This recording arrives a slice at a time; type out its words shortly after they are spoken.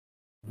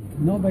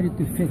Nobody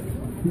to fit.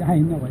 I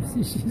know. I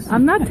see she's...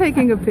 I'm not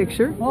taking a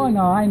picture. Oh,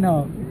 no, I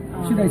know.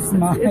 Should I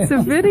smile? It's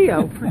a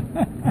video.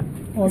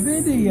 Oh,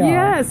 video?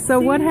 Yes, so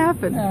what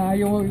happened?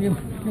 You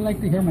like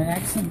to hear my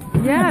accent?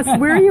 Yes,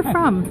 where are you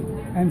from?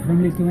 I'm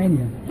from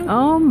Lithuania.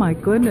 Oh my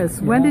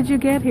goodness, when did you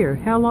get here?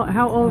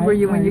 How old were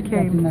you when you I got to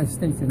the came? United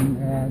States in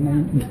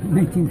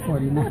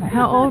 1949.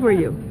 How old were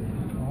you?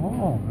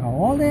 Oh, how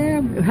old I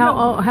am?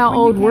 How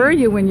old were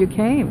you when you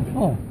came?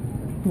 Oh,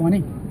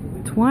 20.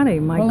 20,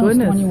 my Almost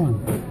goodness. 21.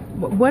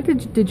 What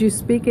did you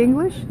speak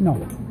English?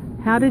 No.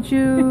 How did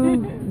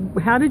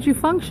you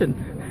function?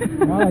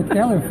 Well, I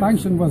tell her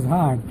function was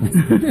hard.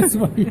 This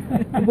way.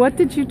 What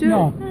did you do?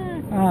 No.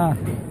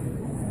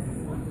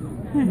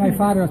 My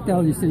father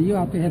tells you, you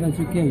have to have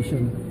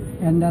education.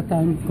 And that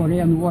time,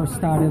 Korean War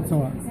started,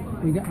 so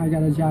I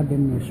got a job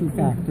in a shoe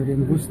factory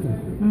in Worcester,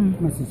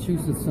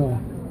 Massachusetts.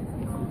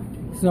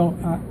 So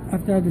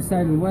after I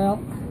decided, well,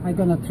 I'm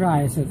gonna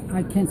try. I said,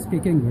 I can't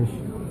speak English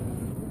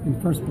in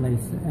the first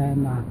place,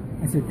 and I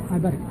said, I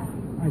bet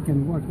I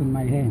can work with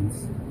my hands.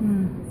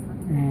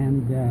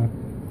 And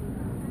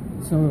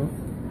so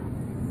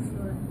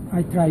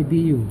I tried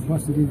BU,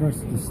 Boston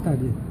University, to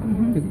study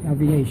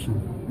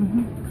aviation.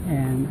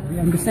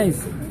 And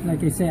besides,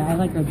 like I say, I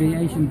like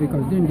aviation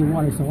because during the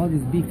war I saw all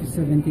these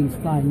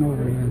B-17s flying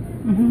overhead.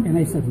 And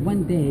I said,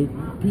 one day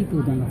people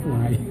are gonna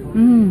fly.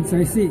 So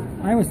you see,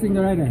 I was thinking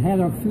right ahead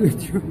of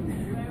future.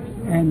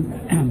 And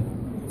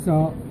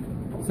so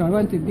I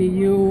went to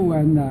BU,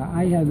 and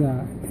I had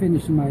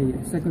finished my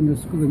secondary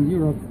school in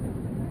Europe.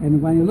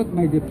 And when I looked at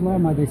my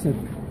diploma, they said,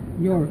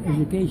 your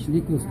education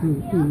equals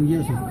to 2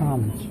 years of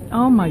college.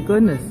 Oh my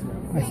goodness.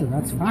 I said,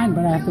 that's fine,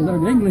 but I have to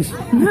learn English.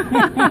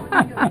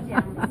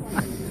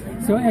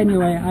 So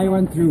anyway, I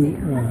went through,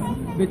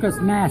 because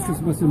Masters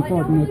was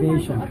important in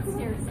aviation.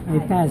 I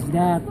passed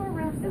that,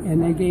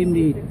 and they gave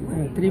me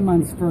 3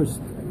 months first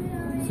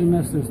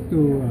semesters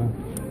to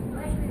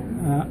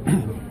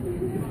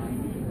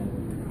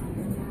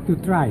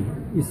try.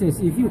 He says,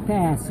 if you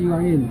pass, you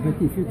are in, but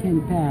if you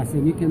can't pass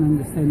and you can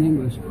understand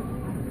English,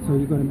 so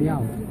you're going to be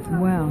out.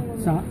 Wow.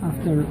 So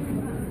after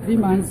 3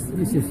 months,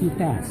 he says, you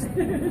passed.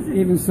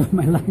 Even so,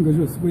 my language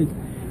was weak.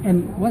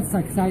 And what's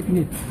excited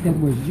me, that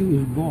was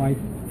Jewish boy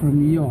from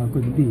New York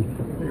could be.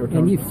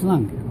 And he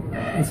flunked.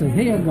 I said,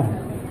 here you go.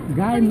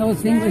 Guy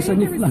knows English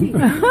and he flunked.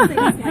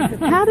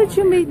 How did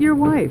you meet your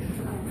wife?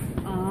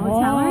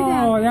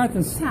 Oh, that's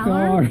a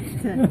story.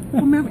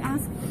 Remember,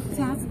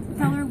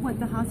 tell her what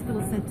the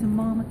hospital said to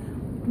Mom.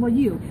 Well,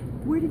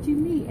 where did you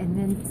meet? And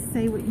then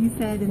say what you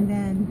said, and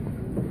then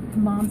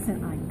Mom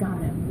said, I got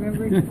him.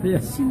 Remember?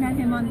 Yes. She met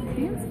him on the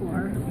dance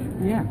floor.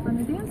 Yeah. On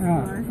the dance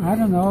floor. I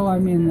don't know. I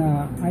mean,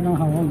 I don't know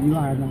how old you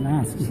are. Don't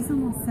ask. She's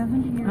almost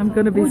 70 years I'm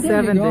going to be old.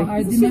 70.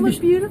 Does she look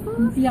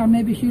beautiful? Yeah,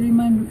 maybe she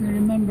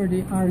remember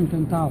the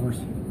Arlington Towers.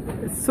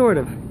 Sort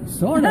of.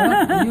 Sort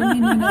of? You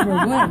mean you never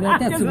went?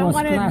 That's the most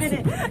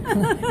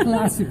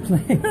classic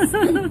place.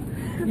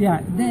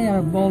 Yeah, they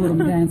are ballroom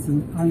dance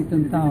in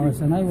Arlington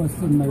Towers, and I was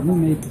with my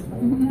roommate.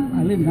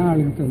 I lived in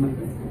Arlington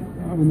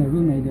with my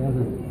roommate. They had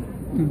a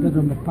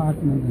 2-bedroom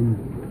apartment and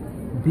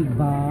big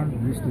bar.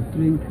 We used to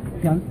drink.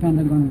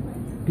 Pentagon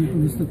people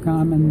used to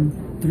come and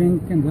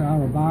drink in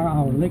our bar,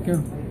 our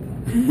liquor.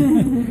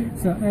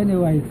 So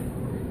anyway,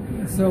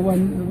 so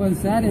one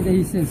Saturday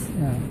he says,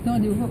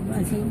 Tony,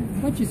 I said,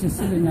 what you just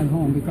sitting at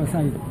home? Because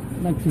I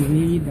like to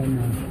read, and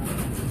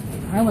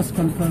I was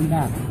confirmed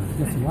that.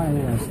 That's what I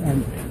was.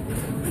 And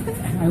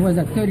I was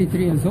at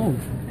 33 years old.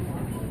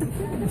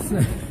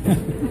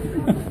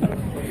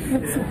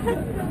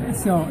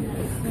 So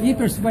he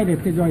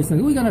persuaded to go. He said,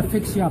 we're going to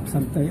fix you up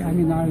someday. I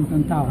mean,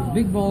 Arlington Towers,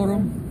 big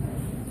ballroom.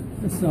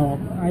 So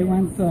I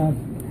went,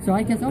 so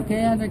I guess,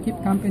 okay, I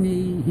keep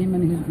company, him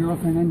and his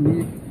girlfriend and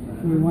me.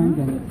 We went,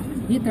 and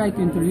he tried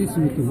to introduce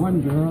me to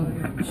one girl.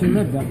 She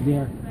lived up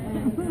there.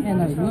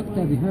 And I looked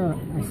at her,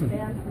 I said,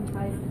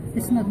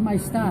 it's not my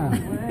style.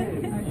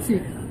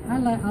 See, I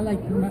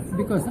like,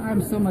 because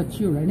I'm so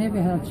mature. I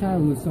never had a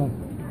childhood, so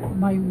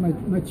my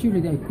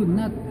maturity, I could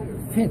not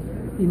fit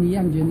in the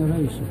young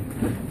generation.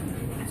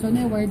 So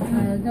anyway,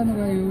 then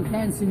we were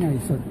dancing. I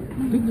saw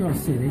 2 girls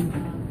sitting,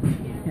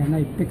 and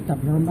I picked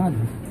up her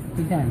mother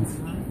to dance.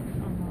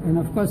 And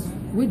of course,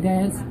 we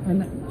danced,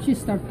 and she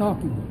started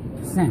talking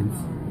sense.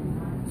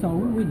 So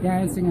we were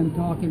dancing and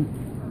talking,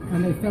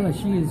 and I felt like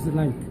she is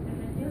like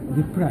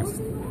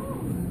depressed.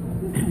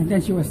 And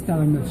then she was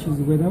telling me that she's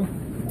a widow.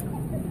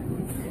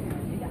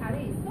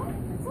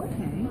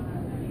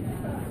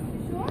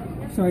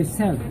 So I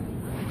said,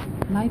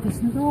 life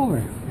is not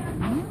over.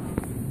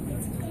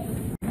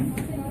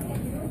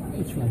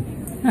 Which way?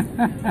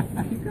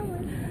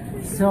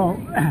 So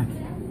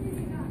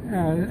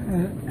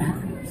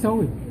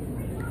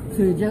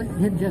you just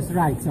hit just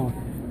right. So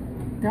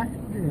that,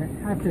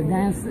 after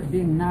dance,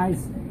 being nice,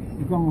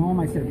 going home,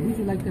 I said, would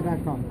you like to have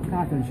a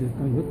coffee? And she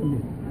looked at me,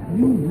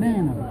 you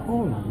man of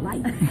all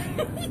light.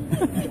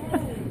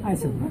 I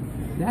said,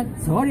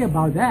 sorry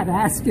about that,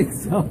 asking.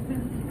 So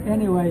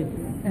anyway,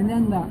 and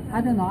then,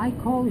 I don't know, I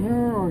called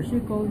her or she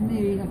called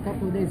me a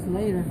couple of days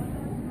later,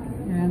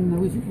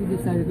 And we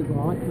decided to go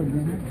out for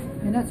dinner,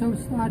 and that's how it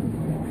started.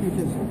 We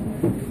just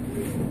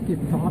keep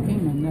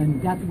talking, and then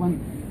that one,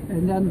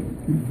 and then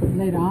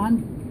later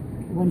on,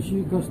 when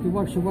she goes to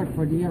work, she worked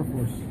for the Air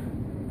Force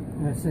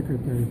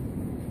secretary,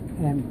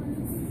 and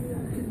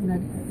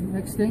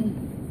next thing,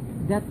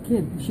 that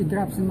kid, she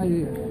drops in my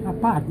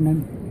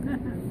apartment.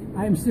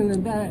 I'm still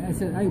in bed. I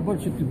said, I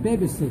want you to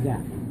babysit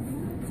that.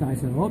 So I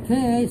said,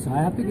 okay. So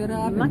I have to get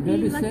up and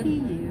babysit. Lucky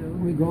you.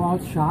 We go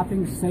out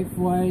shopping,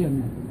 Safeway,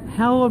 and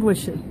How old was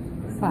she?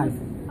 5. Yeah.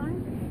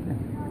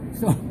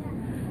 So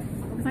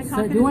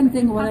So the one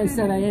thing when I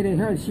said I hated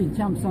her, she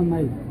jumps on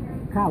my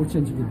couch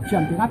and she was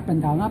jumping up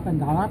and down, up and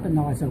down, up and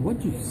down. I said,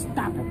 would you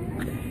stop it?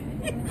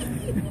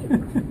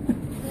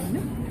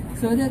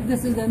 So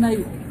this is the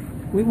night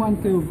we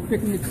went to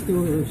picnics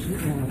to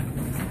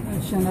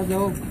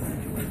Shenandoah.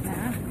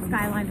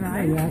 Skyline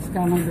Drive. Yeah,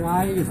 Skyline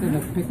Drive. Used to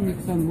have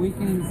picnics on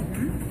weekends.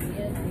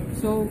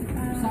 So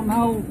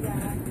somehow I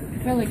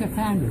felt like a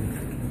family.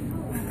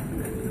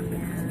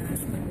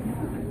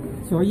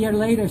 So a year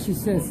later she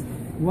says,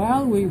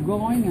 well, we're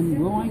going and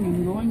going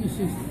and going. She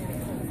says,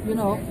 you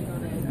know,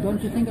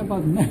 don't you think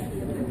about marriage?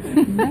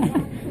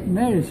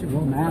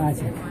 Well, man, I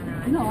said,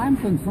 you know, I'm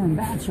confirmed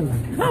bachelor.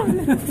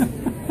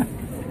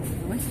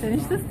 Let's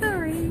finish the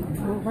story.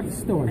 What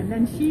story? And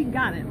then she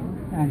got him.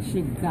 And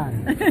she got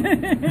it.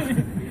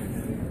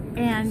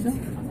 And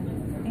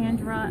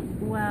Andra,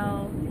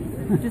 well,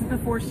 just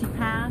before she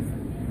passed,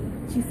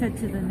 she said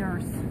to the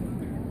nurse,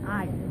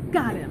 I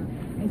got him.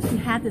 And she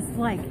had this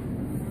like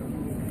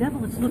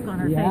devilish look on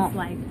her face,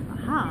 like,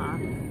 aha.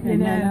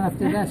 And then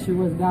after that, she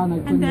was down. I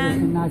couldn't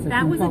recognize her.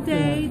 That was a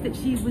day that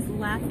she was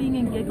laughing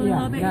and giggling a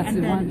little bit,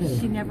 and then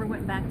she never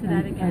went back to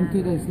that again. And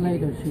 2 days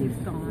later, she's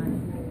gone.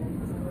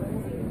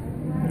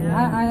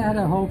 I had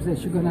a hope that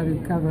she's gonna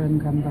recover and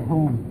come back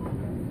home.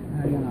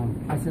 You know,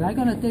 I said, I'm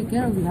gonna take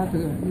care of you. You have to,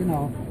 you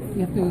know,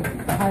 you have to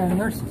hire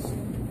nurses.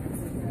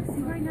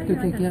 See, right now to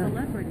you're take like care a of.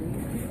 celebrity.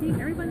 See,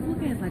 everybody's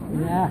looking at it like, wow,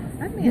 Yeah,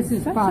 that man this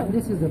is special. part.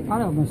 This is a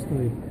part of my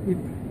story.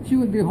 She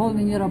would be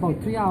holding it about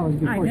 3 hours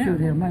before she would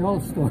hear my whole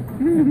story.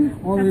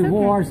 All the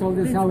wars, all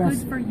this, how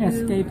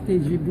escaped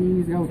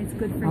TGBs, how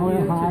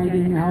we're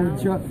hiding, how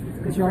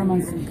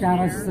Germans got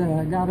us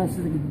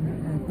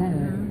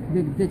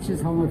big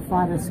ditches, how my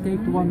father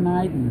escaped one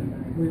night, and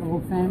we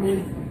all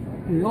family.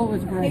 We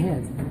always were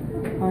ahead.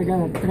 I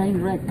got a train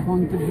wreck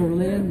going to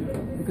Berlin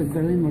because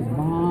Berlin was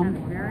bombed.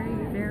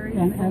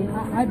 And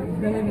I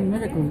believe in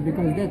miracles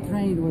because that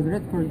train was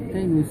red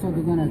train. We thought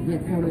we were going to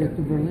get earlier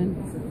to Berlin.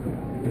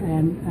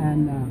 And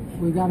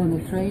we got on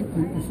the train,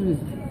 and as soon as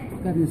we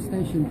got in the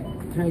station,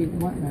 train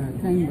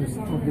was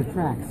off the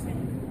tracks.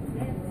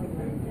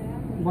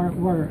 Where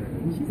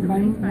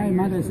my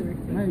mother's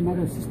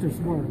sisters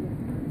were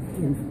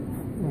in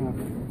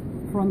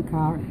front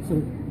car, so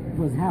it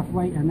was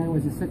halfway, and I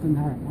was the second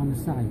car on the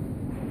side.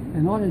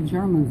 And all the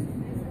Germans,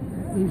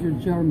 injured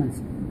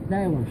Germans,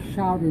 they were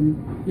shouting,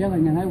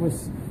 yelling, and I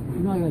was, you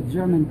know, the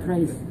German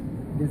trains,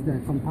 there's the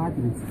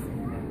compartments.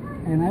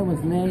 And I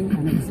was laying,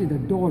 and I could see the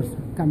doors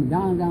coming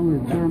down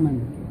with the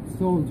German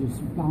soldiers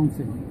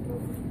bouncing.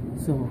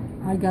 So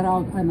I got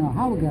out, I don't know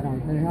how I got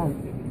out, I got out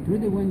through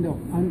the window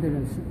under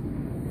us.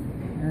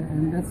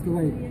 And that's the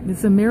way.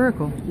 It's a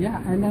miracle.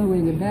 Yeah, and then we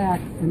in the back,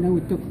 and then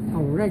we took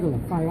our regular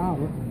 5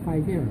 hour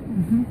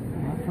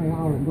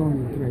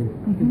going train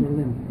to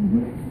Berlin.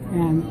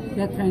 And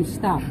that train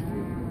stopped.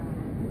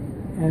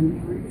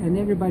 And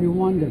everybody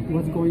wondered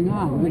what's going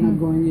on. We're not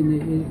going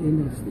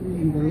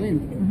in Berlin.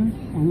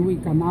 And we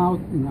come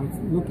out, you know,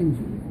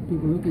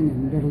 people looking,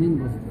 and Berlin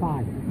was 5.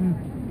 Oh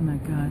my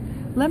God.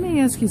 Let me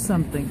ask you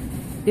something.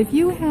 If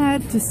you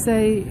had to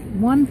say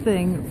one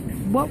thing,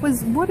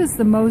 what is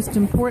the most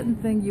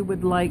important thing you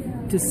would like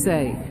to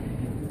say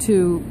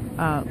to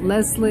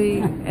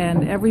Leslie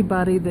and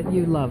everybody that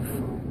you love?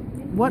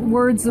 What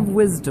words of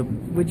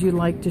wisdom would you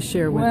like to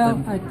share with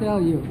them? Well, I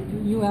tell you,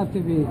 you have to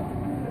be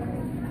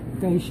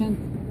patient,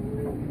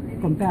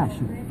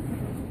 compassionate,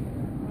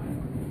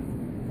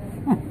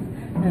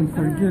 and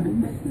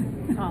forgiving.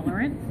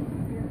 Tolerant,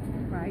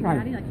 right,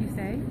 Daddy, like you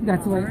say.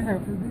 That's what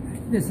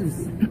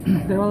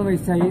they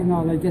always say, you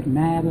know, they get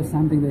mad or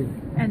something.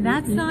 And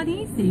that's not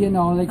easy. You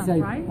know, like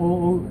say, right?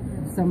 oh,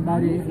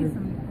 somebody.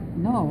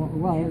 No,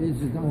 well, it's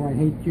just, oh, I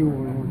hate you,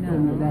 or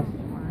that,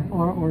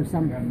 or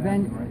some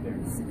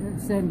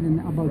sending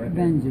about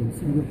vengeance.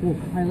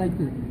 I like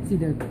to see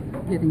that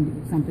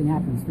something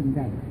happens to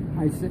that.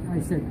 I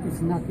said,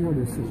 it's not your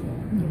decision.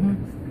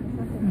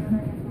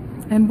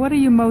 And what are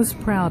you most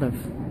proud of?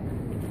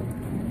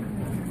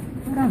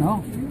 I don't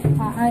know.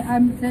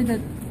 I'm saying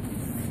that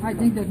I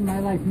think that my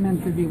life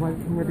meant to be what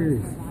it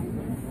is.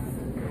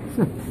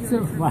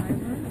 So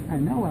I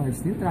know I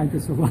still try to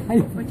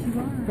survive. But you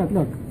are. But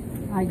look,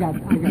 I got a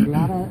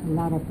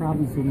lot of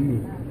problems with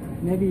me.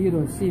 Maybe you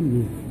don't see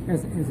me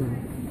as the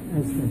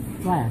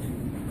flash,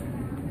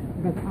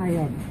 but I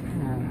have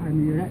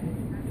I'm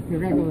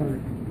irregular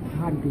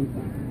heartbeat.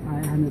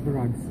 I'm the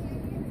drugs.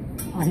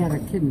 I had a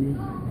kidney,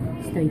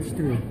 stage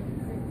 3.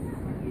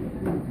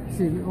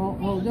 See,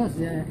 all those,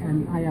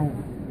 and I have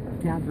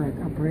cataract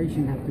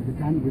operation have to be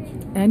done with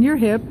you. And your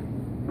hip.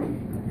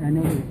 And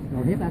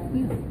your hip at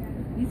will.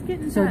 He's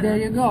getting So better. there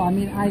you go. I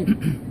mean,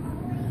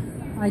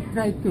 I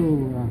try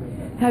to.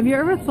 Have you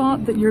ever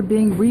thought that you're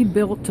being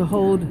rebuilt to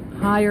hold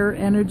higher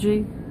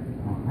energy?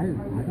 I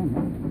don't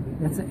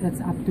know.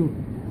 It's up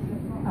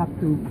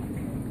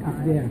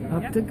there.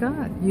 Up to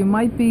God. You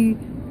might be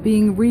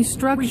being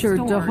restructured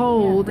to Restored,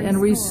 hold yeah, and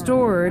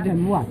restored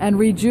And what? and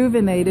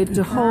rejuvenated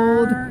to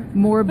hold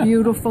more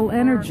beautiful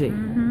energy.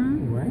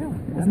 Well,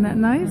 Isn't that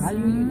nice?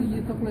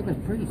 You talk like a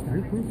priest. Are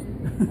you a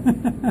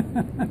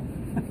priest?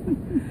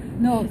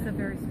 No. She's a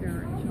very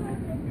spiritual.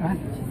 Huh?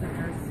 She's a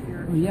very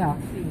spiritual. Yeah.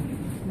 being.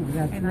 No,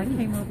 that's And I right.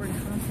 came over and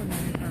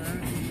complimented her,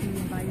 and she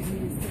invited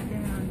me to sit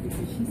down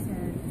because she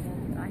said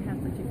I have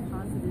such a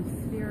positive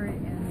spirit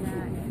and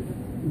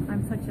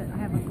that I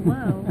have a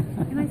glow.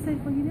 And I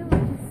said, well, you know,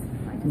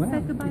 I just Well,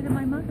 said goodbye to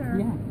my mother.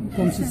 Yeah. And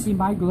Can she you said- see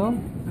my glow?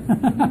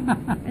 And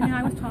then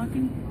I was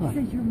talking. She What?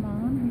 said, your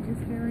mom, you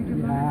just buried your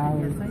mom. I Yeah.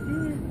 said, yes, I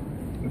did.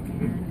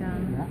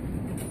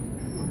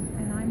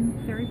 And I'm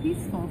very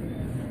peaceful.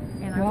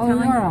 And I Well, was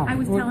telling you her, are. I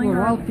was We're- telling we're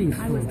her, all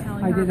peaceful. I was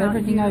telling I her did about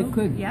everything I you.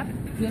 could. Yep.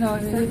 You know,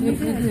 Certainly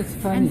did. it's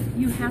funny.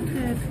 And you have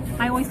to,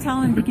 I always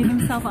tell him to give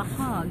himself a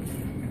hug.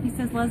 He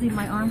says, Leslie,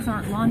 my arms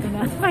aren't long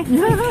enough. I said,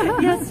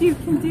 yes, you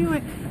can do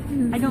it.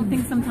 I don't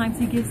think sometimes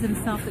he gives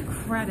himself the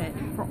credit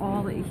for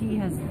all that he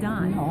has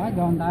done. No, I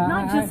don't.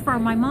 Not just for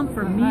my mom,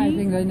 for me. I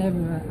think I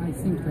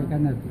think like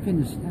I'm not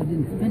finished. I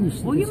didn't finish.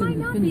 Well, you Listen might to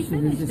not be finish it.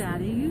 It's finished, just-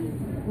 Daddy. You,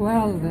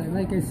 Well,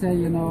 like I say,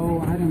 you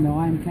know, I don't know.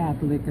 I'm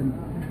Catholic, and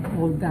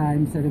old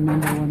times. I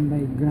remember when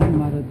my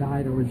grandmother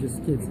died, or we were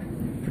just kids.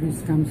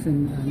 Priest comes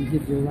in and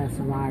gives you last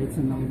rites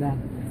and all that.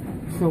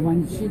 So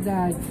when she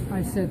died,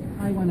 I said,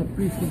 I want a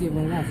priest to give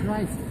her last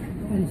rites.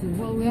 And he said,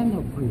 well, we have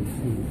no priest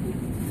here.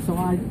 So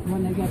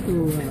when I got to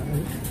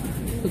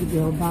took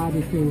her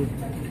body to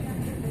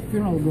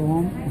funeral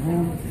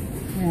home,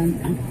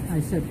 and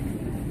I said,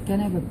 can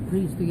I have a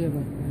priest to give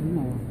her,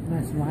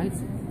 last rites?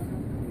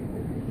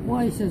 Well,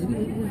 he says,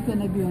 it's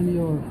going to be on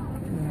your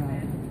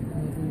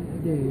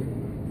the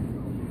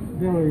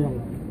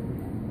burial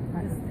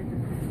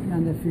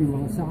and the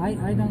funeral. So I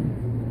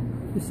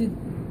don't, you see,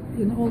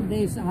 in old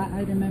days,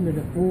 I remember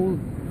the old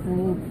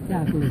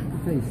Catholic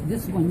faith.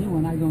 This one new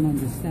one I don't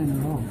understand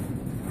at all.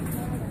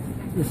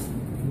 This,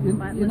 you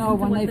know,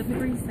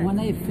 when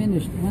I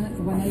finished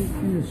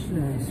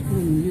school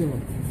in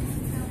Europe,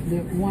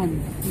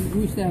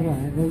 we used to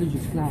have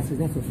religious classes.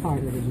 That's a part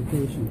of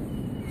education.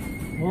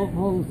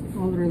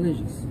 All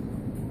religious.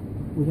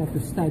 We have to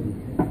study.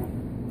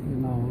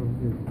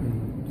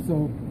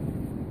 So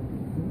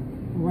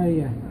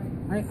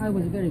I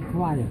was very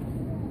quiet.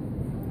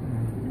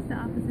 that's the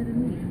opposite of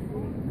me.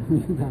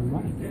 That's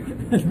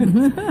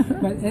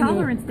right. But anyway,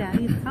 Tolerance,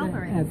 Daddy, is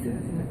tolerance.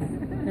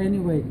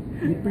 Anyway,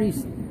 the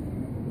priest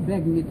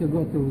begged me to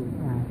go to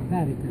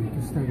Vatican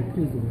to study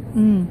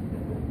priesthood.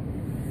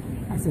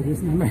 I said,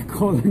 it's not my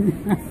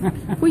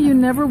calling. Well, you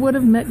never would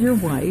have met your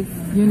wife.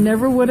 You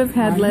never would have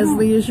had I know.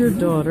 Leslie as your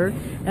daughter.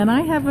 And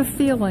I have a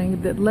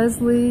feeling that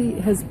Leslie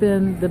has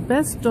been the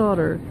best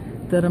daughter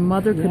that a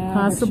mother could Yeah, but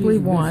possibly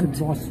she's want.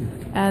 bossy.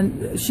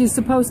 And she's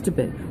supposed to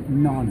be.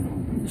 No.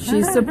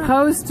 She's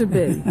supposed to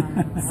be.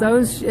 So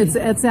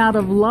it's out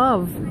of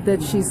love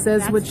that she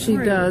says what That's she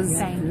true. does,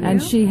 Thank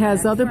and you. she has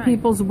That's other right.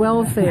 people's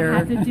welfare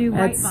Have to do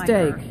right at by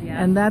stake, her,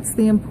 yeah. and that's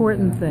the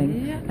important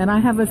thing. Yeah. And I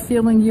have a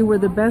feeling you were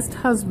the best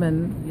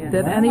husband Yes.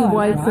 that any Wow,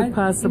 wife right? could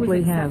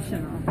possibly he was have.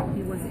 exceptional.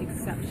 He was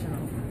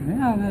exceptional.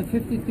 Yeah,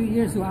 52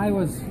 years. So I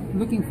was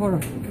looking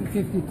for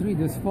 53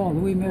 this fall.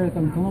 We married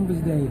on Columbus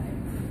Day.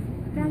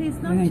 Daddy,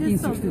 it's not In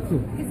just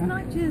 1962. it's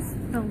not just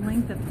the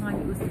length of time;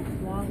 it was the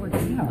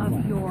quality Yeah, of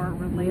well. your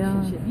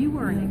relationship. You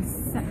were an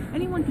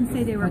anyone can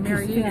say they were But you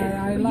married see, today,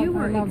 I but love- you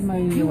were I love my,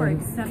 you were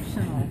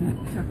exceptional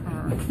to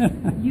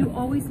her. You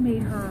always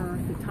made her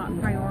the top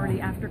priority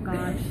after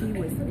God. She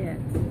was it.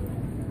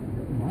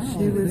 Wow.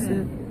 She was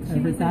it. She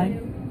Every was time.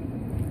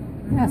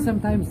 it. Yeah,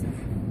 sometimes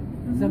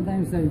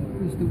I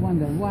used to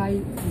wonder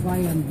why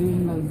I'm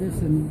doing all this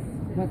and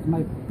what's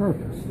my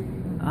purpose.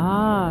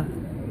 Ah,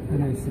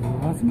 And I said, well,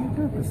 what's my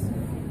purpose?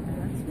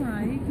 That's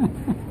right.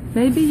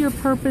 maybe your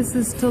purpose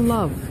is to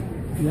love,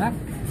 Yeah.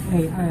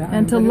 Hey,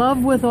 and to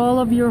love with all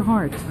of your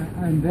heart.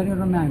 I'm very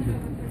romantic.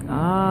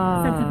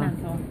 Ah,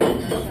 Sentimental.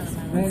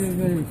 Very,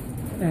 very.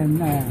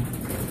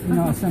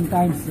 And,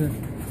 sometimes,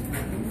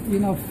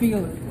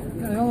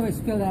 I always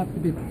feel that to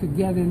be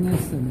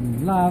togetherness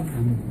and love.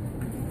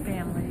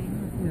 Family.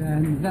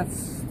 And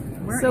that's,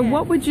 We're so it.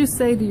 what would you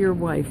say to your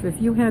wife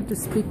if you had to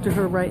speak to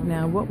her right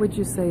now? What would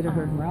you say to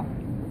her? well,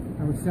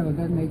 I would say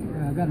that make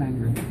God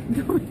angry.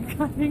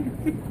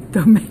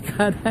 Don't make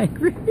God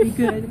angry. Be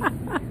good.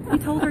 You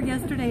told her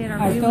yesterday at our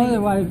I meeting. told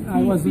her while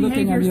I was behave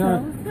looking at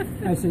yourself.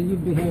 I said, you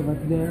behave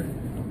up there.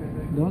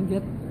 Don't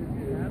get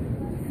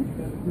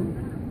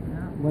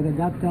what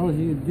God tells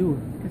you to do.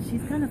 Because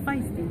she's kind of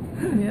feisty.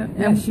 Yeah.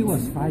 Yeah, she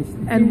was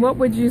feisty. And what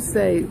would you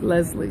say,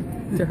 Leslie,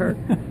 to her?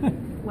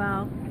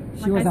 Well,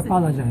 She was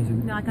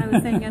apologizing. Like I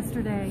was saying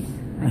yesterday,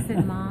 I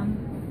said,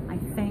 Mom, I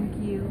thank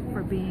you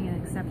for being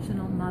an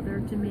exceptional mother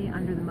to me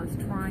under the most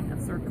trying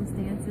of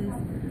circumstances.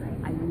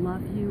 I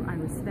love you, I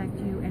respect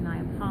you, and I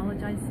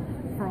apologize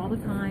for all the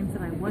times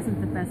that I wasn't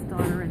the best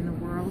daughter in the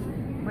world.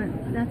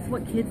 But that's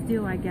what kids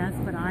do, I guess,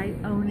 but I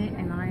own it,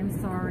 and I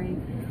am sorry,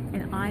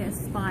 and I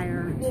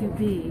aspire to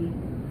be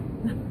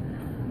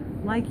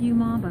like you,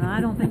 Mom, but I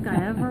don't think I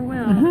ever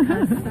will,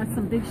 because that's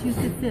some big shoes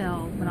to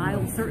fill, but I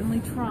will certainly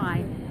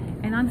try.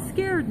 And I'm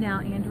scared now,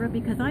 Andra,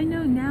 because I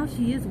know now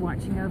she is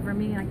watching over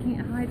me, and I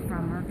can't hide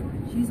from her.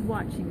 She's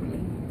watching me,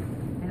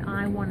 and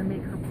I want to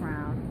make her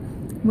proud.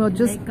 Well,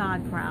 just make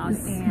God proud.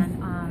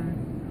 And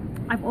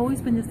I've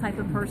always been this type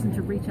of person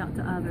to reach out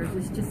to others.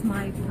 It's just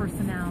my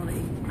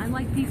personality. I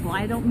like people.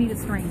 I don't meet a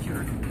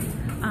stranger.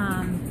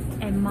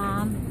 And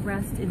Mom,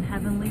 rest in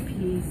heavenly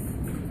peace.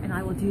 And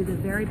I will do the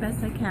very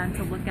best I can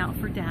to look out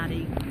for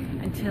Daddy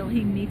until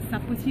he meets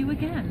up with you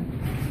again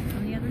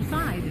on the other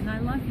side. And I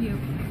love you.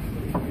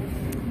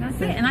 And that's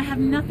it. And I have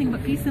nothing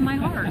but peace in my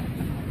heart.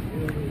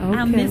 Okay.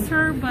 I'll miss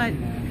her, but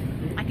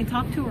I can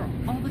talk to her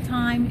all the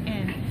time,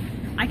 and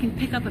I can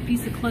pick up a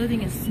piece of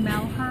clothing and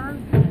smell her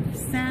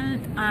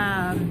scent.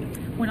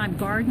 When I'm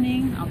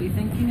gardening, I'll be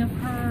thinking of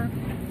her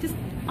just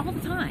all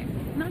the time.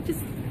 Not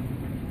just,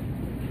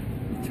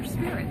 it's her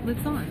spirit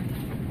lives on.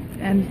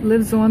 And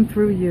lives on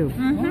through you.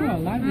 Oh, I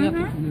love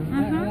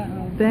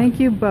you. Thank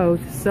you both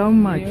so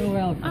much. You're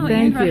welcome. Oh,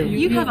 Thank Andra,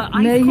 you. have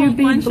an May ice you cold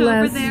be lunch over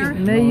blessed. there.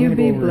 May you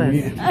be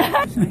blessed.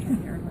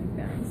 Hair like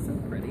that is so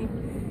pretty.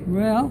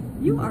 Well,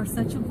 You are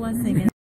such a blessing.